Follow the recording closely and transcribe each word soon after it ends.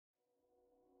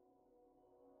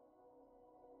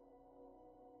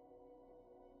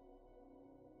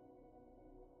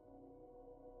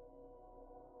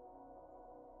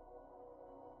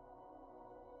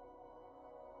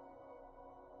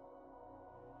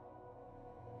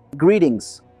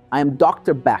Greetings, I am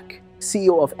Dr. Beck,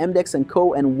 CEO of MDEX &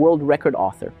 Co. and world record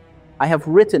author. I have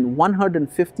written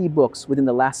 150 books within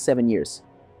the last 7 years.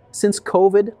 Since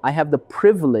COVID, I have the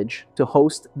privilege to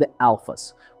host the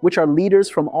Alphas, which are leaders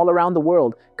from all around the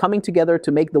world coming together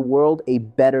to make the world a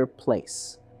better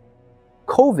place.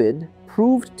 COVID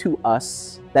proved to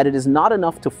us that it is not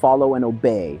enough to follow and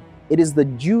obey. It is the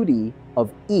duty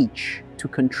of each to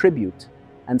contribute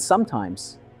and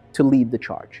sometimes to lead the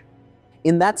charge.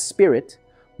 In that spirit,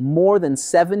 more than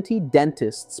 70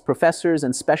 dentists, professors,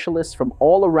 and specialists from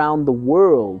all around the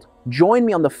world joined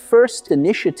me on the first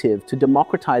initiative to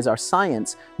democratize our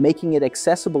science, making it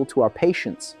accessible to our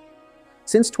patients.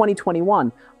 Since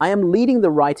 2021, I am leading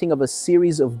the writing of a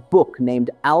series of books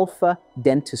named Alpha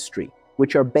Dentistry,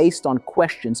 which are based on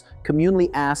questions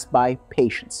communally asked by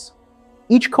patients.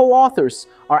 Each co-authors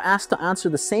are asked to answer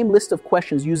the same list of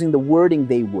questions using the wording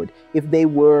they would if they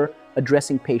were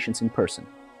addressing patients in person.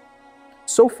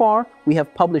 So far, we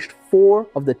have published 4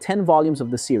 of the 10 volumes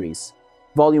of the series.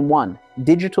 Volume 1,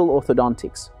 Digital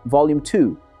Orthodontics. Volume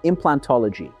 2,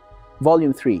 Implantology.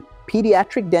 Volume 3,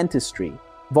 Pediatric Dentistry.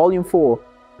 Volume 4,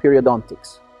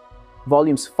 Periodontics.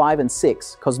 Volumes 5 and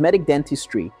 6, Cosmetic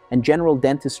Dentistry and General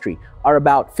Dentistry, are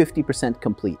about 50%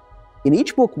 complete. In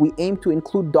each book, we aim to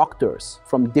include doctors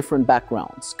from different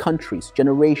backgrounds, countries,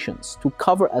 generations, to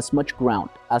cover as much ground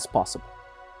as possible.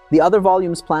 The other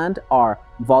volumes planned are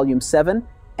Volume 7,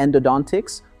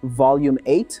 Endodontics, Volume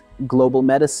 8, Global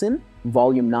Medicine,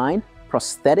 Volume 9,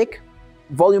 Prosthetic,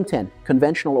 Volume 10,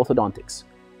 Conventional Orthodontics.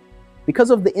 Because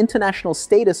of the international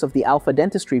status of the Alpha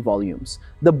Dentistry volumes,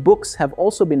 the books have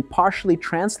also been partially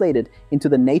translated into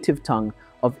the native tongue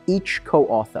of each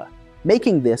co-author,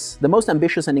 making this the most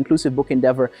ambitious and inclusive book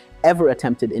endeavor ever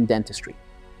attempted in dentistry.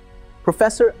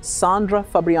 Professor Sandra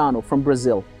Fabiano from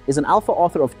Brazil is an alpha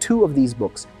author of 2 of these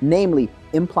books, namely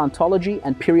Implantology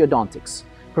and Periodontics.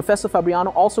 Professor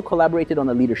Fabiano also collaborated on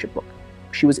a leadership book.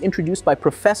 She was introduced by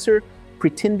Professor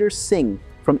Pritinder Singh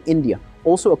from India,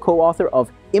 also a co-author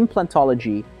of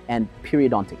Implantology and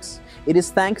Periodontics. It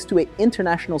is thanks to an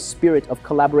international spirit of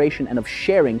collaboration and of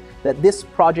sharing that this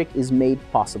project is made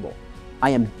possible. I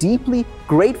am deeply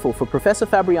grateful for Professor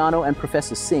Fabiano and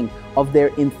Professor Singh of their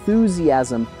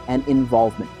enthusiasm and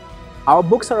involvement. Our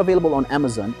books are available on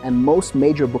Amazon and most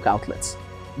major book outlets.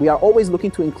 We are always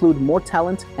looking to include more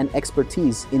talent and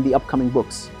expertise in the upcoming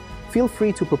books. Feel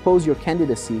free to propose your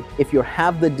candidacy if you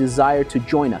have the desire to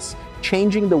join us,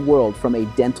 changing the world from a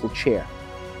dental chair.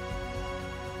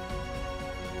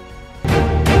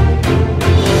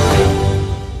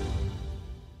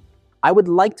 I would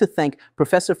like to thank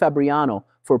Professor Fabiano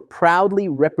for proudly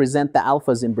represent the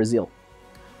Alphas in Brazil.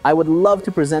 I would love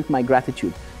to present my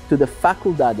gratitude to the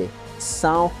Faculdade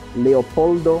São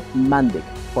Leopoldo Mandic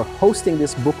for hosting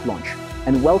this book launch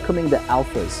and welcoming the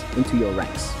Alphas into your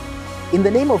ranks. In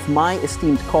the name of my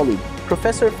esteemed colleague,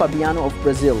 Professor Fabiano of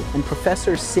Brazil and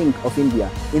Professor Singh of India,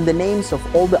 in the names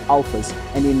of all the Alphas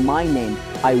and in my name,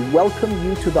 I welcome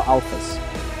you to the Alphas.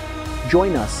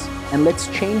 Join us and let's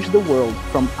change the world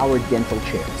from our dental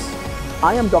chairs.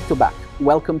 I am Dr. Beck.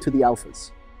 Welcome to the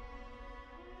Alphas.